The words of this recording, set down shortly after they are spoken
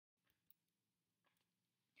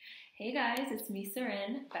Hey guys, it's me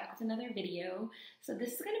Seren, back with another video. So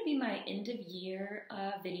this is going to be my end of year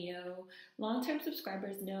video. Long-term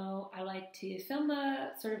subscribers know I like to film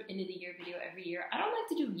a sort of end of the year video every year. I don't like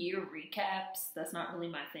to do year recaps, that's not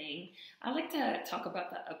really my thing. I like to talk about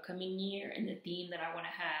the upcoming year and the theme that I want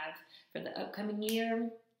to have for the upcoming year.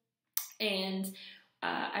 And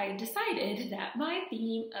I decided that my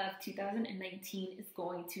theme of 2019 is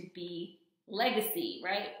going to be legacy,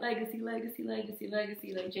 right? Legacy, legacy, legacy,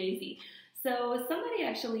 legacy, like Jay-Z. So somebody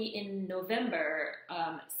actually in November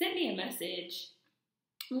sent me a message.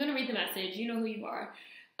 I'm going to read the message. You know who you are.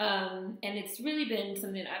 And it's really been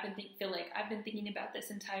something that I've been thinking about this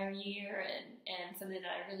entire year and something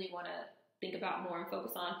that I really want to think about more and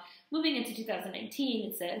focus on. Moving into 2019,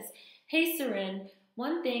 it says, "Hey Seren,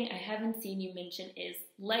 one thing I haven't seen you mention is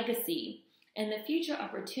legacy and the future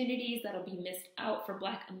opportunities that'll be missed out for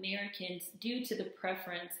Black Americans due to the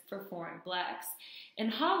preference for foreign Blacks. In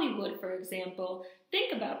Hollywood, for example,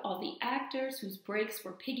 think about all the actors whose breaks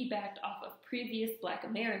were piggybacked off of previous Black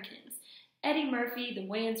Americans. Eddie Murphy, the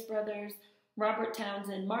Wayans brothers, Robert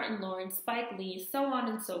Townsend, Martin Lawrence, Spike Lee, so on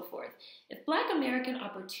and so forth. If Black American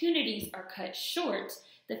opportunities are cut short,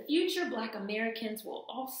 the future Black Americans will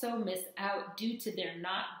also miss out due to there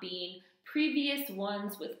not being previous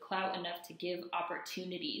ones with clout enough to give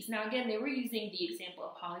opportunities." Now, again, they were using the example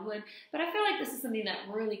of Hollywood, but I feel like this is something that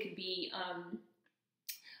really could be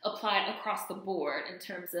applied across the board in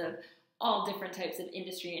terms of all different types of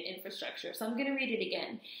industry and infrastructure. So I'm going to read it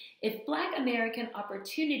again. "If Black American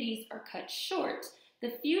opportunities are cut short,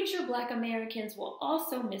 the future Black Americans will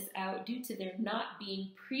also miss out due to there not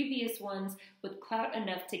being previous ones with clout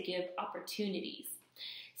enough to give opportunities.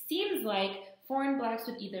 Seems like foreign Blacks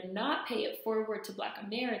would either not pay it forward to Black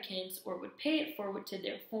Americans or would pay it forward to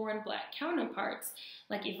their foreign Black counterparts,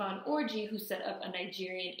 like Yvonne Orji, who set up a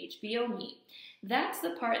Nigerian HBO meet. That's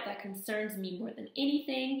the part that concerns me more than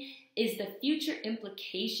anything, is the future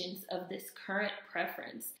implications of this current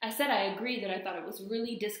preference." I said I agree that I thought it was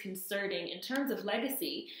really disconcerting in terms of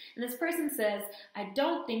legacy. And this person says, "I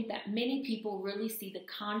don't think that many people really see the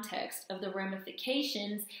context of the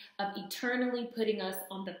ramifications of eternally putting us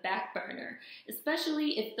on the back burner,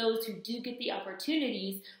 especially if those who do get the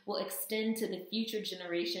opportunities will extend to the future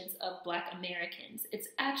generations of Black Americans. It's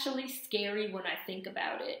actually scary when I think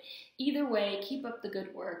about it. Either way, keep up the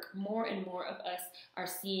good work. More and more of us are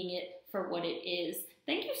seeing it for what it is."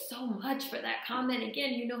 Thank you so much for that comment.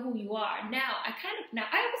 Again, you know who you are. Now,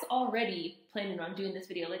 I was already planning on doing this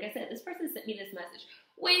video. Like I said, this person sent me this message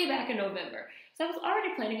way back in November. So I was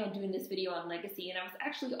already planning on doing this video on legacy, and I was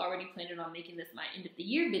actually already planning on making this my end of the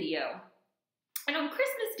year video. And on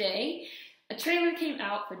Christmas Day, a trailer came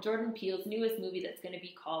out for Jordan Peele's newest movie that's going to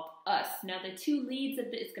be called Us. Now, the two leads of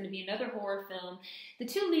it's going to be another horror film. The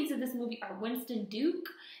two leads of this movie are Winston Duke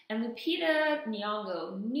and Lupita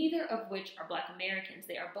Nyong'o, neither of which are Black Americans.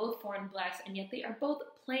 They are both foreign Blacks, and yet they are both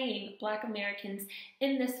playing Black Americans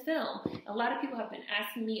in this film. A lot of people have been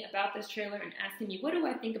asking me about this trailer and asking me, what do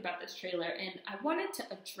I think about this trailer? And I wanted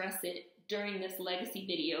to address it during this legacy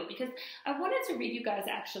video because I wanted to read you guys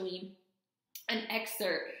actually an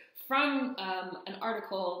excerpt from an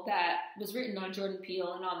article that was written on Jordan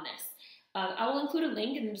Peele and on this. I will include a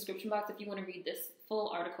link in the description box if you want to read this full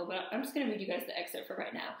article, but I'm just going to read you guys the excerpt for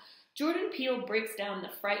right now. Jordan Peele breaks down the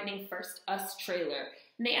frightening first Us trailer,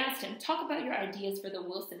 and they asked him, "Talk about your ideas for the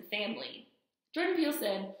Wilson family." Jordan Peele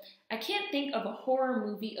said, "I can't think of a horror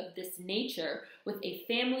movie of this nature with a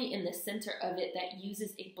family in the center of it that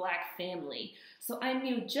uses a Black family. So I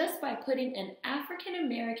knew just by putting an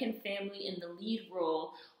African-American family in the lead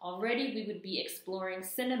role, already we would be exploring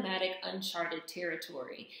cinematic uncharted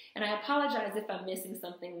territory." And I apologize if I'm missing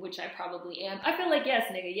something, which I probably am. I feel like, yes,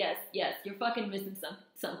 nigga, yes, you're fucking missing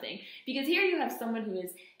something. Because here you have someone who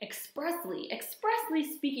is expressly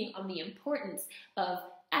speaking on the importance of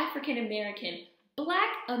African-American,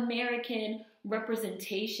 Black American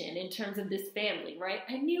representation in terms of this family, right?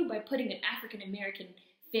 I knew by putting an African-American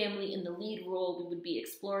family in the lead role, we would be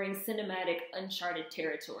exploring cinematic uncharted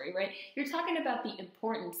territory, right? You're talking about the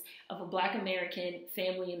importance of a Black American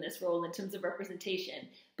family in this role in terms of representation,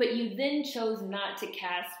 but you then chose not to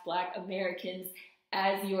cast Black Americans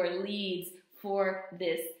as your leads for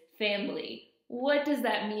this family. What does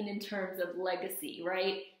that mean in terms of legacy,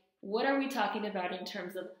 right? What are we talking about in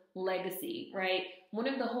terms of legacy, right? One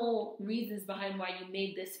of the whole reasons behind why you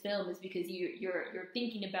made this film is because you're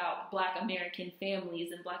thinking about Black American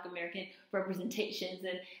families and Black American representations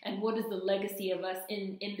and what is the legacy of us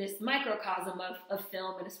in this microcosm of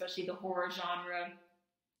film, and especially the horror genre,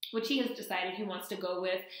 which he has decided he wants to go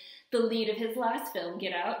with. The lead of his last film,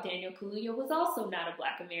 Get Out, Daniel Kaluuya, was also not a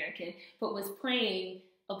Black American, but was playing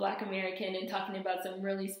a Black American and talking about some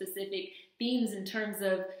really specific themes in terms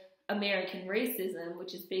of American racism,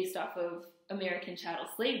 which is based off of American chattel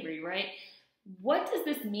slavery, right? What does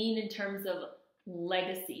this mean in terms of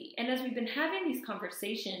legacy? And as we've been having these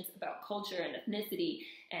conversations about culture and ethnicity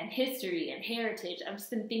and history and heritage, I've just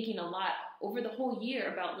been thinking a lot over the whole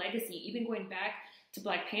year about legacy, even going back to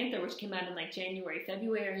Black Panther, which came out in like January,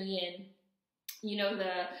 February, and you know,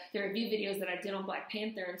 the review videos that I did on Black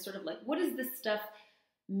Panther, and sort of like, what does this stuff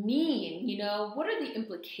mean? You know, what are the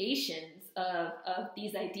implications of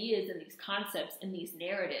these ideas and these concepts and these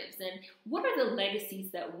narratives? And what are the legacies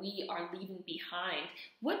that we are leaving behind?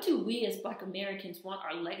 What do we as Black Americans want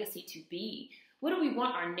our legacy to be? What do we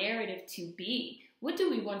want our narrative to be? What do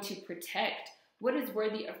we want to protect? What is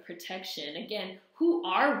worthy of protection? Again, who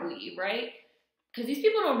are we, right? Because these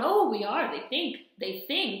people don't know who we are. They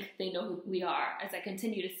think they know who we are, as I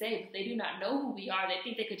continue to say, but they do not know who we are. They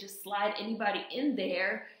think they could just slide anybody in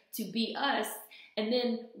there to be us, and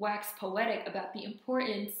then wax poetic about the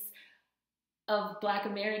importance of Black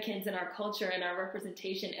Americans and our culture and our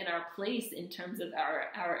representation and our place in terms of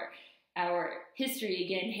our history,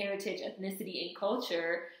 again, heritage, ethnicity, and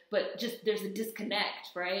culture. But just there's a disconnect,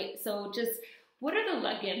 right? So just what are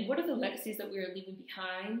the legacies that we are leaving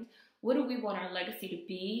behind? What do we want our legacy to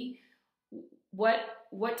be? What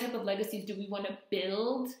type of legacies do we want to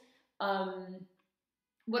build?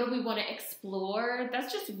 What do we want to explore?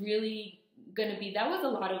 That's just really gonna be, that was a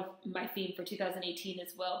lot of my theme for 2018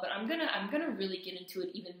 as well, but I'm gonna really get into it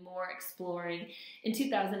even more, exploring in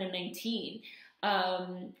 2019.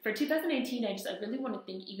 For 2018, I really want to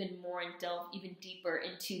think even more and delve even deeper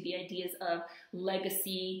into the ideas of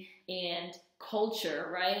legacy and culture,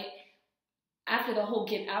 right? After the whole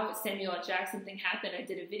Get Out Samuel L. Jackson thing happened, I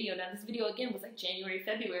did a video. Now this video again was like January,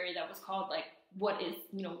 February, that was called like,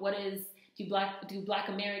 do Black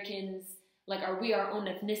Americans, like, are we our own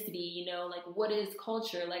ethnicity, you know, like, what is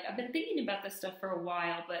culture? Like, I've been thinking about this stuff for a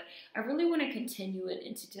while, but I really want to continue it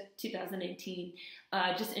into 2018,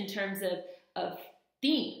 just in terms of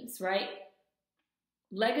themes, right?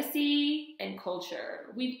 Legacy and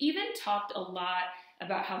culture. We've even talked a lot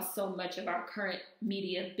about how so much of our current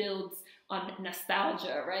media builds on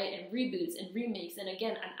nostalgia, right? And reboots and remakes, and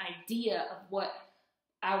again, an idea of what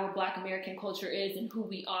our Black American culture is and who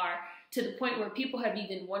we are, to the point where people have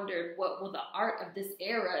even wondered, what will the art of this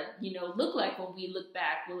era, you know, look like when we look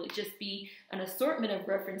back? Will it just be an assortment of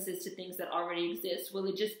references to things that already exist? Will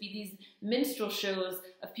it just be these minstrel shows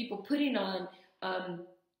of people putting on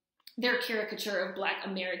their caricature of Black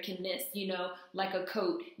Americanness, you know, like a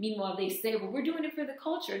coat? Meanwhile, they say, well, we're doing it for the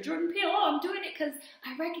culture. Jordan Peele, oh, I'm doing it because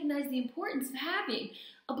I recognize the importance of having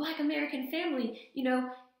a Black American family, you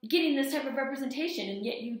know, getting this type of representation, and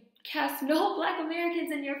yet you cast no Black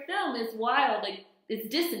Americans in your film. Is wild. Like, it's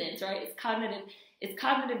dissonance, right? It's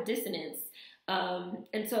cognitive dissonance.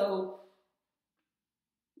 And so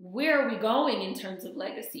where are we going in terms of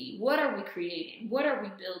legacy? What are we creating? What are we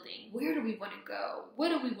building? Where do we want to go? What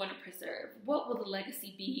do we want to preserve? What will the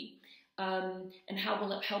legacy be? And how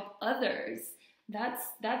will it help others?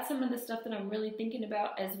 That's some of the stuff that I'm really thinking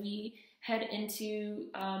about as we head into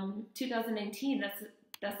 2019.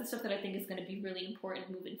 That's the stuff that I think is going to be really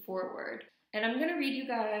important moving forward. And I'm going to read you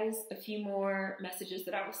guys a few more messages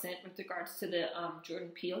that I was sent with regards to the Jordan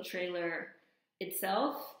Peele trailer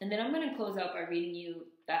itself. And then I'm going to close out by reading you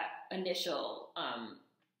that initial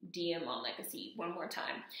DM on legacy one more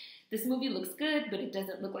time. This movie looks good, but it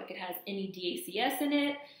doesn't look like it has any DACS in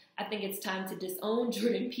it. I think it's time to disown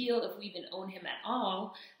Jordan Peele, if we even own him at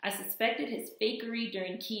all. I suspected his fakery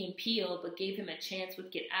during Key and Peele, but gave him a chance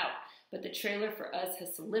with Get Out. But the trailer for us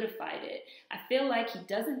has solidified it. I feel like he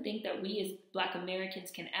doesn't think that we as Black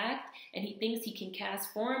Americans can act, and he thinks he can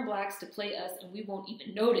cast foreign Blacks to play us and we won't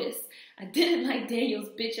even notice. I didn't like Daniel's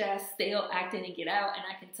bitch-ass stale acting in Get Out, and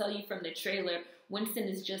I can tell you from the trailer, Winston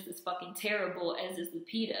is just as fucking terrible as is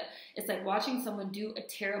Lupita. It's like watching someone do a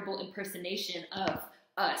terrible impersonation of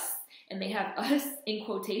us, and they have us in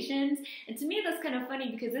quotations. And to me, that's kind of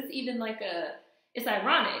funny, because it's even like it's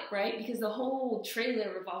ironic, right? Because the whole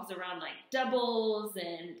trailer revolves around like doubles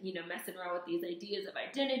and, you know, messing around with these ideas of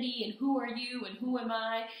identity and who are you and who am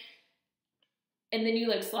I? And then you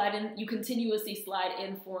like you continuously slide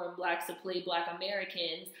in foreign Blacks to play Black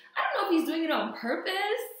Americans. I don't know if he's doing it on purpose,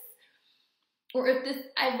 or if this,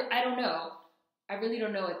 I don't know. I really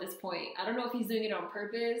don't know at this point. I don't know if he's doing it on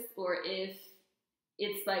purpose, or if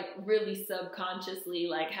it's like really subconsciously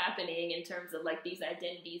like happening in terms of like these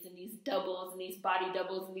identities and these doubles and these body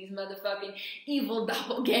doubles and these motherfucking evil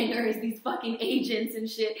doppelgangers, these fucking agents and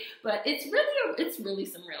shit. But it's really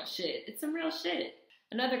some real shit. It's some real shit.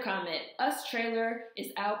 Another comment, Us trailer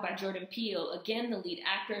is out by Jordan Peele. Again, the lead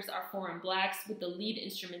actors are foreign blacks, with the lead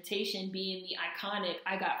instrumentation being the iconic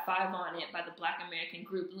I Got Five on It by the Black American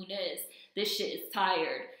group Lunez. This shit is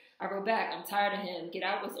tired. I wrote back, I'm tired of him. Get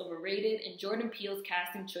Out was overrated, and Jordan Peele's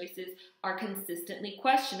casting choices are consistently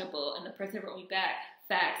questionable. And the person wrote me back,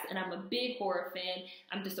 facts, and I'm a big horror fan.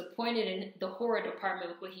 I'm disappointed in the horror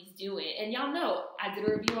department with what he's doing. And y'all know, I did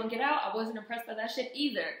a review on Get Out. I wasn't impressed by that shit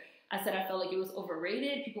either. I said I felt like it was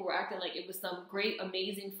overrated. People were acting like it was some great,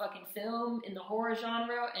 amazing fucking film in the horror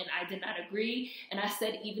genre, and I did not agree. And I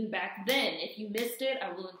said even back then, if you missed it,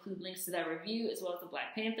 I will include links to that review as well as the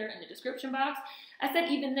Black Panther in the description box. I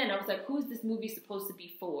said even then, I was like, who is this movie supposed to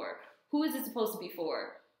be for? Who is it supposed to be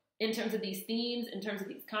for? In terms of these themes, in terms of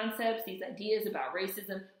these concepts, these ideas about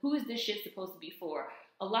racism, who is this shit supposed to be for?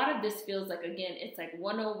 A lot of this feels like, again, it's like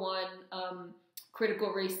 101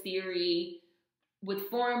 critical race theory, with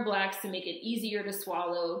foreign blacks to make it easier to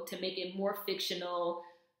swallow, to make it more fictional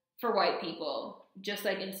for white people. Just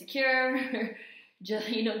like Insecure, just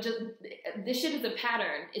this shit is a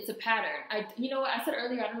pattern. It's a pattern. You know what I said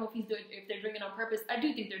earlier, I don't know if they're doing it on purpose. I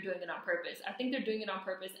do think they're doing it on purpose. I think they're doing it on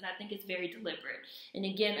purpose, and I think it's very deliberate. And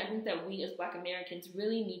again, I think that we as Black Americans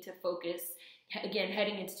really need to focus, again,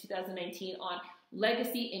 heading into 2019, on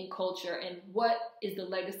legacy and culture, and what is the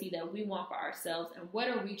legacy that we want for ourselves, and what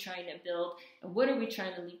are we trying to build, and what are we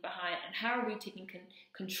trying to leave behind, and how are we taking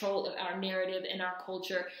control of our narrative and our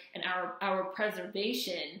culture and our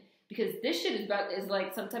preservation, because this shit is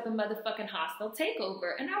like some type of motherfucking hostile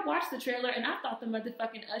takeover. And I watched the trailer and I thought the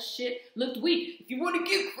motherfucking Us shit looked weak. If you want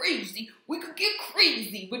to get crazy, we could get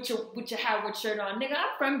crazy with your Howard shirt on. Nigga,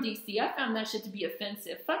 I'm from DC. I found that shit to be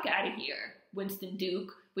offensive. Fuck out of here, Winston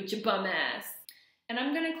Duke, with your bum ass. And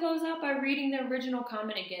I'm going to close out by reading the original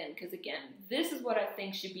comment again, because again, this is what I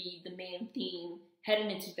think should be the main theme heading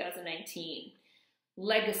into 2019.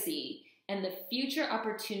 Legacy and the future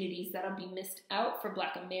opportunities that'll be missed out for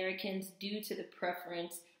Black Americans due to the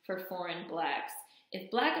preference for foreign blacks. If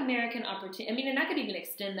Black American opportunity, and I could even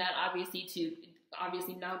extend that obviously to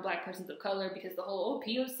non-Black persons of color, because the whole,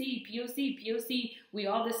 POC, we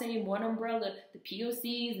all the same, one umbrella, the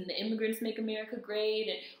POCs and the immigrants make America great,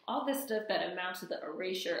 and all this stuff that amounts to the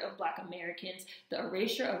erasure of Black Americans, the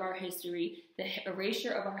erasure of our history, the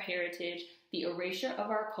erasure of our heritage, the erasure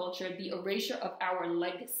of our culture, the erasure of our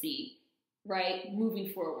legacy, right, moving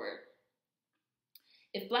forward.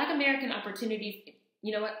 If Black American opportunities,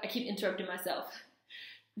 you know what, I keep interrupting myself.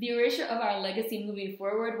 The erasure of our legacy moving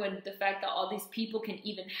forward, when the fact that all these people can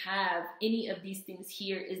even have any of these things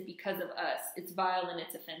here, is because of us. It's vile and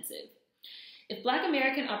it's offensive. If Black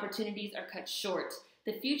American opportunities are cut short,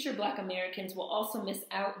 the future Black Americans will also miss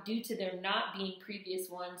out due to there not being previous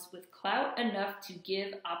ones with clout enough to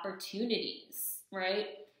give opportunities, right?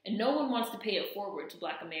 And no one wants to pay it forward to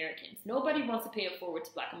Black Americans. Nobody wants to pay it forward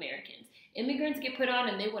to Black Americans. Immigrants get put on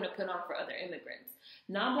and they want to put on for other immigrants.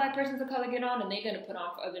 Non-Black persons of color get on and they're going to put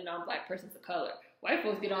on for other non-Black persons of color. White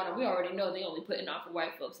folks get on and we already know they only putting on for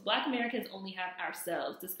white folks. Black Americans only have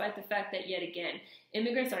ourselves, despite the fact that, yet again,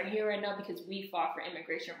 immigrants are here right now because we fought for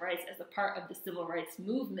immigration rights as a part of the civil rights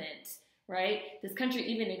movement, right? This country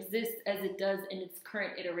even exists as it does in its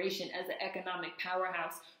current iteration as an economic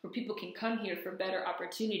powerhouse where people can come here for better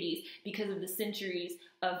opportunities because of the centuries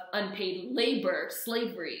of unpaid labor,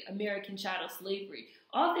 slavery, American chattel slavery.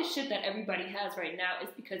 All this shit that everybody has right now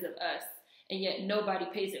is because of us, and yet nobody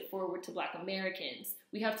pays it forward to Black Americans.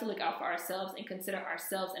 We have to look out for ourselves and consider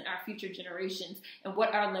ourselves and our future generations and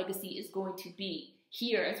what our legacy is going to be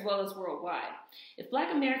here as well as worldwide. If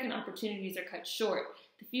Black American opportunities are cut short,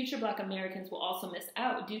 the future Black Americans will also miss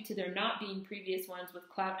out due to there not being previous ones with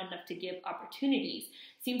clout enough to give opportunities.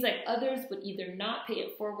 Seems like others would either not pay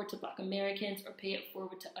it forward to Black Americans or pay it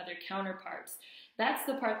forward to other counterparts. That's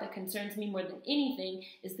the part that concerns me more than anything,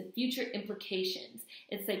 is the future implications.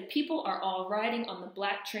 It's like people are all riding on the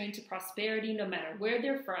Black train to prosperity no matter where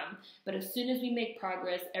they're from, but as soon as we make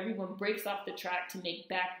progress, everyone breaks off the track to make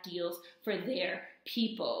back deals for their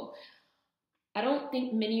people. I don't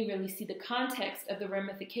think many really see the context of the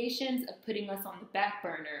ramifications of putting us on the back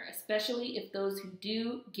burner, especially if those who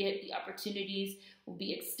do get the opportunities will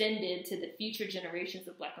be extended to the future generations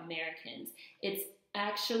of Black Americans. It's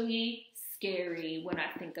actually scary when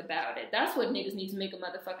I think about it. That's what niggas need to make a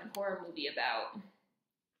motherfucking horror movie about.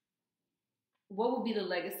 What will be the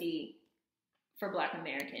legacy for Black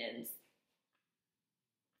Americans?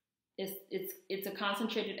 It's a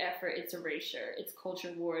concentrated effort. It's erasure. It's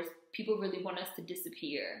culture wars. People really want us to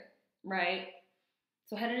disappear, right?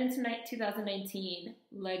 So headed into 2019,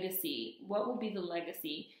 legacy. What will be the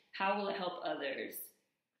legacy? How will it help others?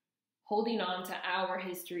 holding on to our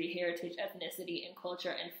history, heritage, ethnicity, and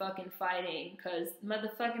culture and fucking fighting, because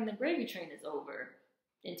motherfucking the gravy train is over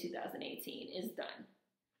in 2018. It's done.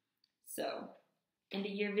 So, end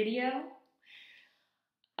of year video.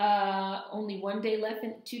 Only 2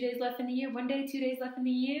 days left in the year. 1 day, 2 days left in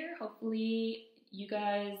the year. Hopefully you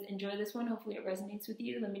guys enjoy this one. Hopefully it resonates with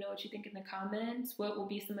you. Let me know what you think in the comments. What will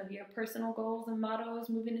be some of your personal goals and mottos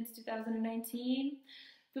moving into 2019?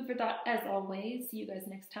 Food for thought as always. See you guys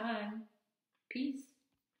next time. Peace.